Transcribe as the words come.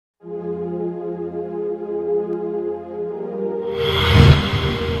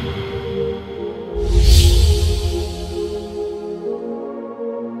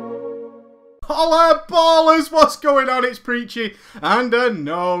Ballers, what's going on? It's Preachy, and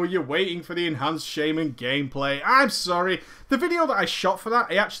no, you're waiting for the enhanced shaman gameplay. I'm sorry, the video that I shot for that,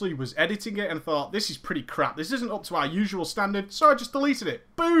 I actually was editing it and thought, this is pretty crap, this isn't up to our usual standard, so I just deleted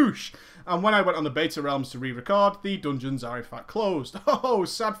it. Boosh! And when I went on the beta realms to re-record, the dungeons are in fact closed. Oh,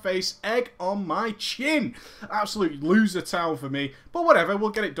 sad face, egg on my chin. Absolute loser town for me, but whatever,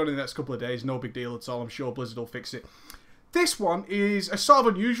 we'll get it done in the next couple of days, no big deal at all, I'm sure Blizzard will fix it. This one is a sort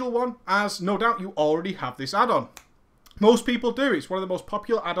of unusual one, as no doubt you already have this add-on. Most people do. It's one of the most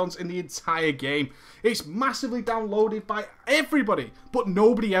popular add-ons in the entire game. It's massively downloaded by everybody, but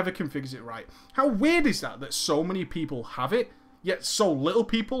nobody ever configures it right. How weird is that so many people have it, yet so little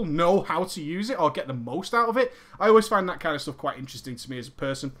people know how to use it or get the most out of it? I always find that kind of stuff quite interesting to me as a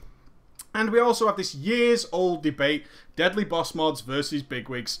person. And we also have this years-old debate, Deadly Boss Mods versus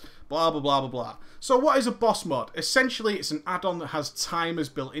Bigwigs, blah, blah, blah, blah, blah. So what is a boss mod? Essentially, it's an add-on that has timers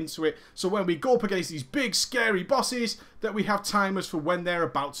built into it. So when we go up against these big, scary bosses, that we have timers for when they're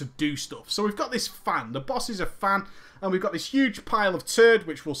about to do stuff. So we've got this fan. The boss is a fan, and we've got this huge pile of turd,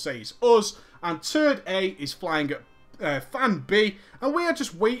 which we'll say is us, and turd A is flying at fan B, and we are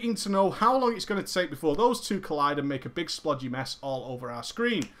just waiting to know how long it's going to take before those two collide and make a big splodgy mess all over our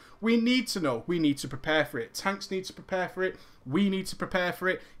screen. We need to know. We need to prepare for it. Tanks need to prepare for it. We need to prepare for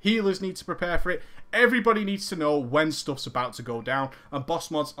it. Healers need to prepare for it. Everybody needs to know when stuff's about to go down, and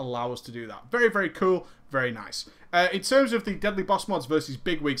boss mods allow us to do that. Very, very cool. Very nice. In terms of the Deadly Boss Mods versus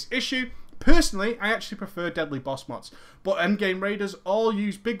Bigwigs issue, personally, I actually prefer Deadly Boss Mods, but endgame raiders all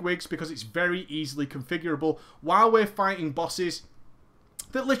use Bigwigs because it's very easily configurable while we're fighting bosses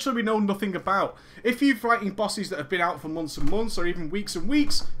that literally we know nothing about. If you're fighting bosses that have been out for months and months, or even weeks and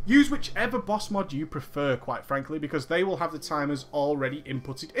weeks, use whichever boss mod you prefer, quite frankly, because they will have the timers already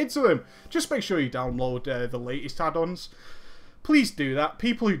inputted into them. Just make sure you download the latest add-ons. Please do that.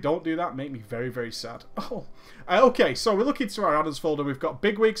 People who don't do that make me very, very sad. Oh, okay, so we're looking through our add-ons folder. We've got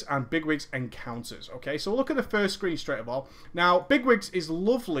Bigwigs and Bigwigs Encounters. Okay, so we'll look at the first screen straight of all. Now, Bigwigs is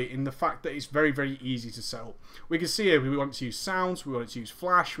lovely in the fact that it's very, very easy to set up. We can see here we want to use sounds, we want to use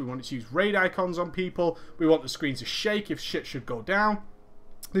flash, we want to use raid icons on people, we want the screen to shake if shit should go down.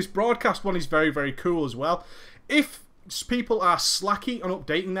 This broadcast one is very, very cool as well. If people are slacky on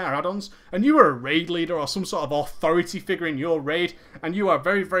updating their add-ons, and you are a raid leader or some sort of authority figure in your raid, and you are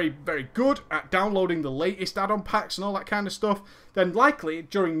very, very, very good at downloading the latest add-on packs and all that kind of stuff, then likely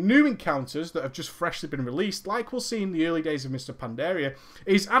during new encounters that have just freshly been released, like we'll see in the early days of Mr. Pandaria,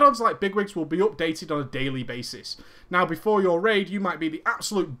 is add-ons like Bigwigs will be updated on a daily basis. Now, before your raid, you might be the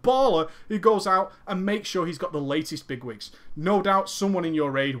absolute baller who goes out and makes sure he's got the latest Bigwigs. No doubt someone in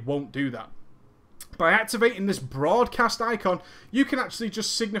your raid won't do that. By activating this broadcast icon, you can actually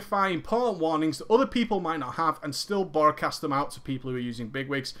just signify important warnings that other people might not have and still broadcast them out to people who are using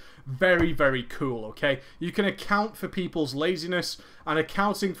Bigwigs. Very, very cool, okay? You can account for people's laziness, and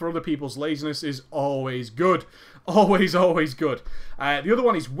accounting for other people's laziness is always good. Always, always good. The other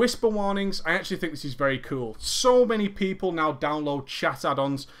one is whisper warnings. I actually think this is very cool. So many people now download chat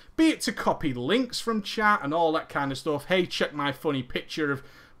add-ons, be it to copy links from chat and all that kind of stuff. Hey, check my funny picture of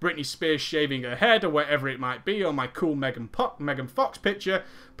Britney Spears shaving her head, or whatever it might be, or my cool Megan Fox picture.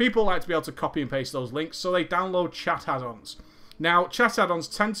 People like to be able to copy and paste those links, so they download chat add-ons. Now, chat add-ons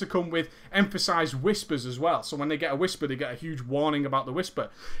tend to come with emphasized whispers as well, so when they get a whisper, they get a huge warning about the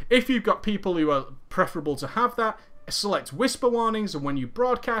whisper. If you've got people who are preferable to have that, select whisper warnings, and when you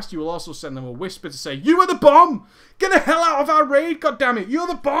broadcast, you will also send them a whisper to say, "You are the bomb! Get the hell out of our raid, goddammit! You're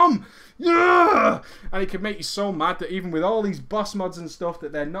the bomb! Yeah!" And it can make you so mad that even with all these boss mods and stuff,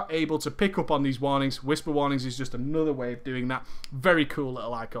 that they're not able to pick up on these warnings. Whisper warnings is just another way of doing that. Very cool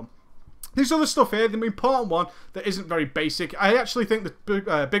little icon. There's other stuff here, the important one that isn't very basic. I actually think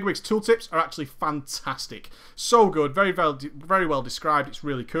the Bigwigs tooltips are actually fantastic. So good, very well described, it's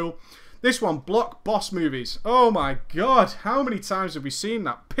really cool. This one, block boss movies. Oh my god, how many times have we seen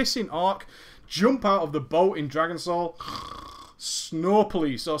that pissing orc jump out of the boat in Dragon Soul? Snow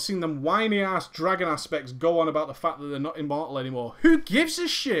Police, or seen them whiny ass dragon aspects go on about the fact that they're not immortal anymore. Who gives a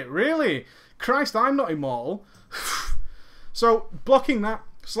shit, really? Christ, I'm not immortal. So, blocking that,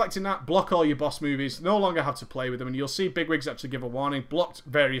 selecting that, block all your boss movies, no longer have to play with them, and you'll see Bigwigs actually give a warning, blocked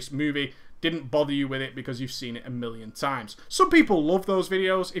various movie, didn't bother you with it because you've seen it a million times. Some people love those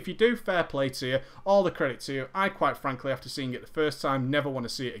videos. If you do, fair play to you, all the credit to you. I, quite frankly, after seeing it the first time, never want to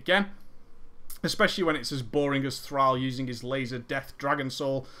see it again. Especially when it's as boring as Thrall using his laser death dragon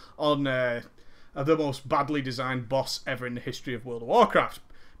soul on the most badly designed boss ever in the history of World of Warcraft.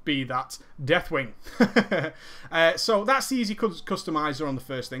 be that Deathwing. So that's the easy customizer on the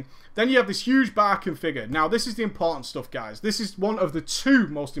first thing. Then you have this huge bar configure. Now this is the important stuff, guys. This is one of the two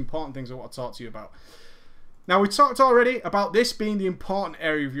most important things I want to talk to you about. Now we talked already about this being the important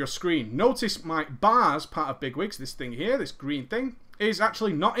area of your screen. Notice my bars, part of Bigwigs, this thing here, this green thing, is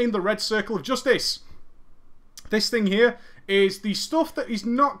actually not in the red circle of justice. This thing here is the stuff that is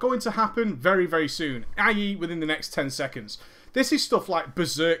not going to happen very, very soon, i.e. within the next 10 seconds. This is stuff like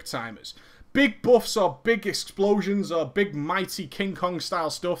berserk timers. Big buffs or big explosions or big mighty King Kong style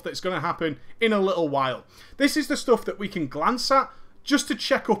stuff that's going to happen in a little while. This is the stuff that we can glance at just to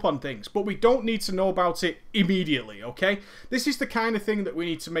check up on things, but we don't need to know about it immediately, okay? This is the kind of thing that we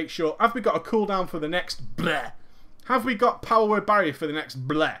need to make sure, have we got a cooldown for the next bleh? Have we got power word barrier for the next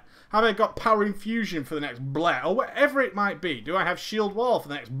bleh? Have I got power infusion for the next bleh? Or whatever it might be. Do I have shield wall for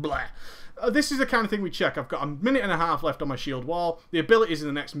the next bleh? This is the kind of thing we check. I've got a minute and a half left on my shield wall. The ability is in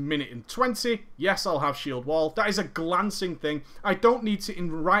the next minute and 20. Yes, I'll have shield wall. That is a glancing thing. I don't need to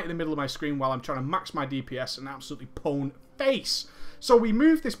right in the middle of my screen while I'm trying to max my DPS and absolutely pwn face. So we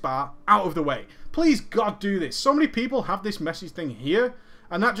move this bar out of the way. Please, God, do this. So many people have this message thing here,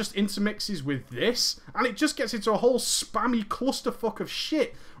 and that just intermixes with this, and it just gets into a whole spammy clusterfuck of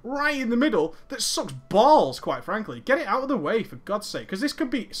shit right in the middle that sucks balls, quite frankly. Get it out of the way, for God's sake, because this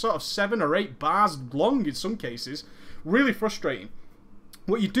could be sort of 7 or 8 bars long in some cases. Really frustrating.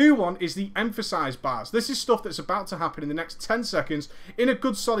 What you do want is the emphasize bars. This is stuff that's about to happen in the next 10 seconds in a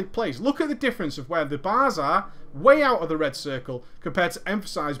good solid place. Look at the difference of where the bars are way out of the red circle compared to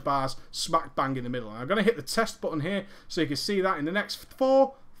emphasize bars smack bang in the middle. And I'm going to hit the test button here so you can see that in the next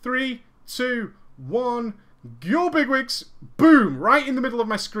 4, 3, 2, 1... Go Bigwigs! Boom! Right in the middle of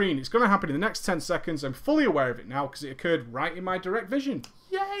my screen. It's going to happen in the next 10 seconds. I'm fully aware of it now because it occurred right in my direct vision.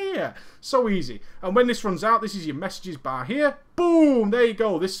 Yeah! So easy. And when this runs out, this is your messages bar here. Boom! There you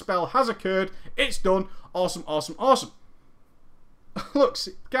go. This spell has occurred. It's done. Awesome, awesome, awesome. Look,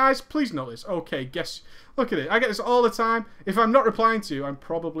 guys, please note this. Okay, guess. Look at it. I get this all the time. If I'm not replying to you, I'm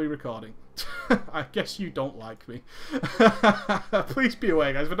probably recording. I guess you don't like me. Please be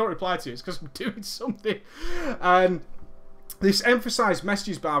aware, guys. If I don't reply to you, it's because I'm doing something. And this emphasized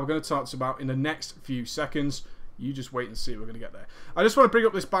messages bar we're going to talk about in the next few seconds. You just wait and see. We're going to get there. I just want to bring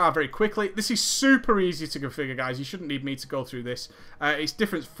up this bar very quickly. This is super easy to configure, guys. You shouldn't need me to go through this. It's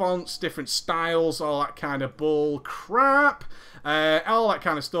different fonts, different styles, all that kind of bull crap. All that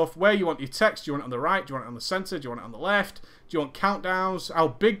kind of stuff. Where you want your text. Do you want it on the right? Do you want it on the center? Do you want it on the left? Do you want countdowns? How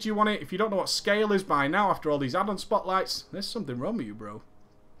big do you want it? If you don't know what scale is by now after all these add-on spotlights, there's something wrong with you, bro.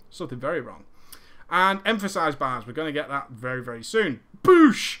 Something very wrong. And emphasize bars. We're going to get that very, very soon.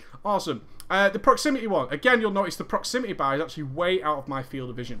 Boosh! Awesome. The proximity one. Again, you'll notice the proximity bar is actually way out of my field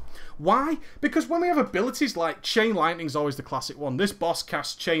of vision. Why? Because when we have abilities like Chain Lightning is always the classic one. This boss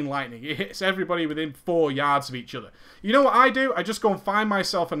casts Chain Lightning. It hits everybody within 4 yards of each other. You know what I do? I just go and find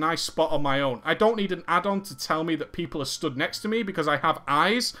myself a nice spot on my own. I don't need an add-on to tell me that people are stood next to me because I have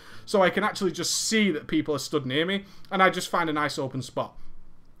eyes. So I can actually just see that people are stood near me. And I just find a nice open spot.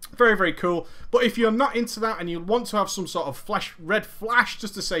 Very, very cool. But if you're not into that and you want to have some sort of red flash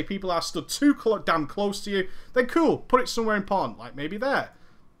just to say people are stood too damn close to you, then cool. Put it somewhere important, like maybe there.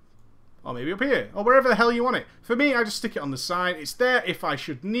 Or maybe up here, or wherever the hell you want it. For me, I just stick it on the side. It's there if I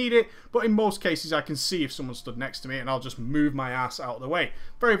should need it, but in most cases I can see if someone stood next to me and I'll just move my ass out of the way.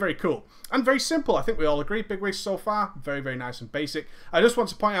 Very, very cool. And very simple. I think we all agree. Bigwigs so far, very, very nice and basic. I just want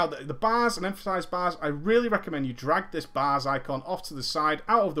to point out that the bars and emphasize bars, I really recommend you drag this bars icon off to the side,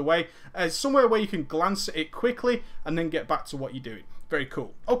 out of the way, somewhere where you can glance at it quickly and then get back to what you're doing. Very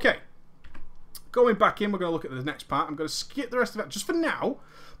cool. Okay. Going back in, we're going to look at the next part. I'm going to skip the rest of it just for now.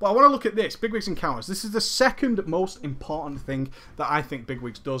 But I want to look at this, Bigwigs Encounters. This is the second most important thing that I think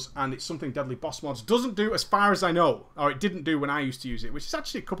Bigwigs does, and it's something Deadly Bossmods doesn't do as far as I know, or it didn't do when I used to use it, which is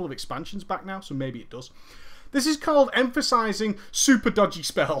actually a couple of expansions back now, so maybe it does. This is called emphasizing super dodgy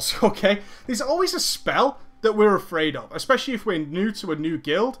spells, okay? There's always a spell that we're afraid of, especially if we're new to a new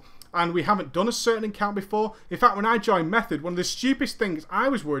guild, and we haven't done a certain encounter before. In fact, when I joined Method, one of the stupidest things I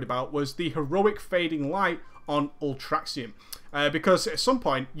was worried about was the heroic fading light on Ultraxium. Because at some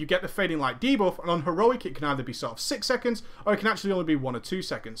point, you get the fading light debuff, and on heroic, it can either be sort of 6 seconds, or it can actually only be 1 or 2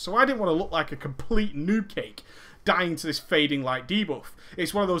 seconds. So I didn't want to look like a complete noob cake dying to this fading light debuff.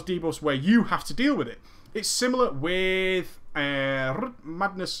 It's one of those debuffs where you have to deal with it. It's similar with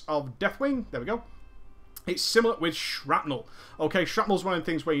Madness of Deathwing. There we go. It's similar with Shrapnel. Okay, Shrapnel is one of the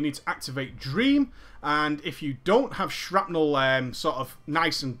things where you need to activate Dream, and if you don't have Shrapnel sort of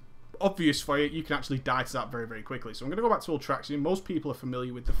nice and obvious for you, you can actually die to that very, very quickly. So I'm going to go back to Ultraxium. Most people are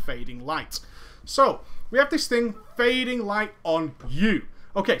familiar with the fading light. So we have this thing, fading light on you.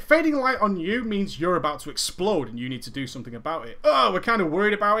 Okay, fading light on you means you're about to explode and you need to do something about it. Oh, we're kind of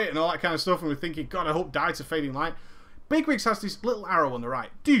worried about it and all that kind of stuff, and we're thinking, God, I hope die to fading light. Bigwigs has this little arrow on the right,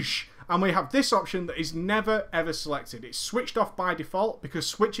 douche, and we have this option that is never ever selected. It's switched off by default because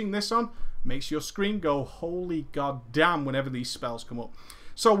switching this on makes your screen go holy goddamn whenever these spells come up.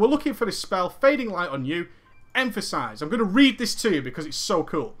 So we're looking for this spell, fading light on you, emphasize. I'm going to read this to you because it's so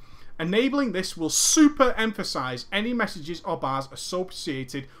cool. Enabling this will super emphasize any messages or bars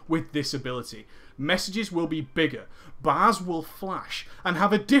associated with this ability. Messages will be bigger, bars will flash and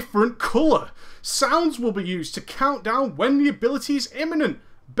have a different colour. Sounds will be used to count down when the ability is imminent.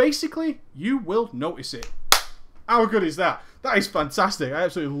 Basically, you will notice it. How good is that? That is fantastic. I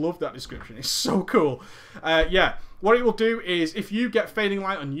absolutely love that description. It's so cool. Yeah, what it will do is if you get fading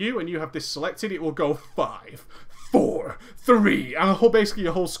light on you and you have this selected, it will go 5, 4, 3, and basically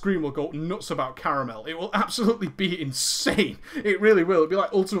your whole screen will go nuts about caramel. It will absolutely be insane. It really will. It'll be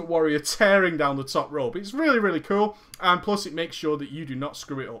like Ultimate Warrior tearing down the top rope. It's really, really cool, and plus it makes sure that you do not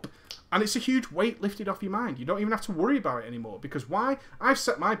screw it up. And it's a huge weight lifted off your mind. You don't even have to worry about it anymore. Because why? I've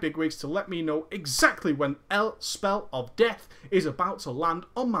set my bigwigs to let me know exactly when L spell of death is about to land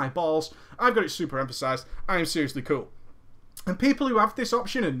on my balls. I've got it super emphasized. I am seriously cool. And people who have this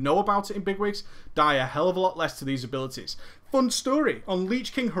option and know about it in bigwigs die a hell of a lot less to these abilities. Fun story, on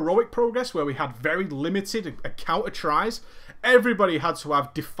Lich King Heroic Progress, where we had very limited counter tries, everybody had to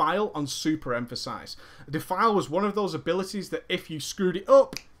have Defile on super emphasize. Defile was one of those abilities that if you screwed it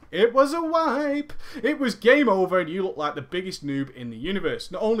up, it was a wipe. It was game over and you looked like the biggest noob in the universe.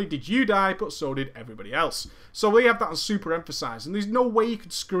 Not only did you die, but so did everybody else. So we have that on super emphasize, and there's no way you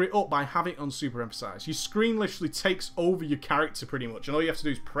could screw it up by having it on super emphasize. Your screen literally takes over your character pretty much, and all you have to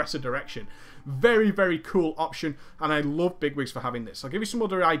do is press a direction. Very, very cool option, and I love bigwigs for having this. I'll give you some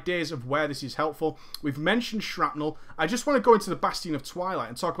other ideas of where this is helpful. We've mentioned shrapnel. I just want to go into the Bastion of Twilight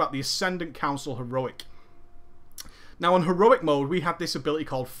and talk about the Ascendant Council Heroic. Now on Heroic mode, we had this ability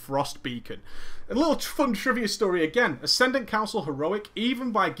called Frost Beacon. A little fun trivia story again. Ascendant Council Heroic,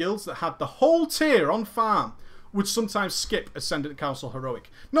 even by guilds that had the whole tier on farm, would sometimes skip Ascendant Council Heroic.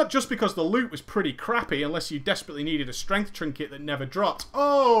 Not just because the loot was pretty crappy, unless you desperately needed a strength trinket that never dropped.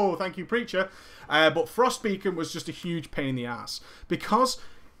 Oh, thank you, Preacher. But Frost Beacon was just a huge pain in the ass. Because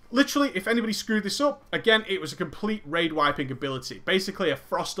literally, if anybody screwed this up, again, it was a complete raid wiping ability. Basically, a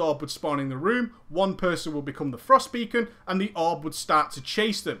frost orb would spawn in the room, one person will become the frost beacon, and the orb would start to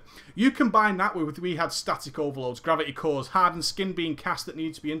chase them. You combine that with, we had static overloads, gravity cores, hardened skin being cast that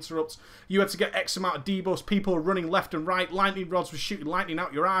needed to be interrupts. You had to get X amount of debuffs, people running left and right, lightning rods were shooting lightning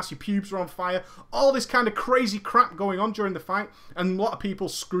out your ass, your pubes were on fire. All this kind of crazy crap going on during the fight, and a lot of people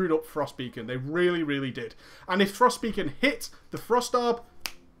screwed up Frost Beacon. They really, really did. And if Frost Beacon hit the frost orb,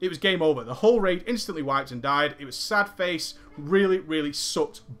 it was game over. The whole raid instantly wiped and died. It was sad face. Really, really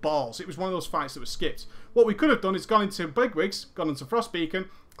sucked balls. It was one of those fights that was skipped. What we could have done is gone into bigwigs, gone into Frost Beacon,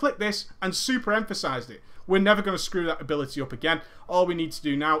 click this, and super emphasized it. We're never going to screw that ability up again. All we need to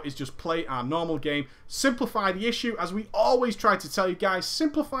do now is just play our normal game, simplify the issue, as we always try to tell you guys,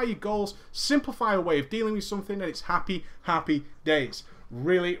 simplify your goals, simplify a way of dealing with something, and it's happy, happy days.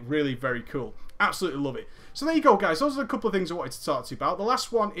 Really, really very cool. Absolutely love it. So there you go, guys. Those are a couple of things I wanted to talk to you about. The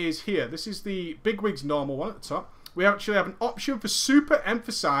last one is here. This is the Bigwigs normal one at the top. We actually have an option for super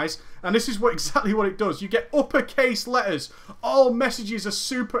emphasize, and this is exactly what it does. You get uppercase letters. All messages are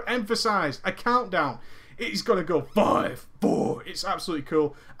super emphasized. A countdown. It is going to go 5, 4. It's absolutely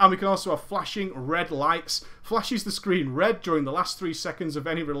cool. And we can also have flashing red lights. Flashes the screen red during the last 3 seconds of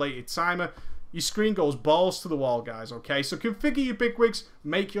any related timer. Your screen goes balls to the wall, guys, okay? So configure your bigwigs,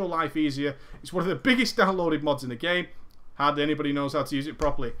 make your life easier. It's one of the biggest downloaded mods in the game. Hardly anybody knows how to use it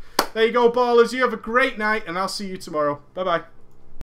properly. There you go, ballers. You have a great night, and I'll see you tomorrow. Bye-bye.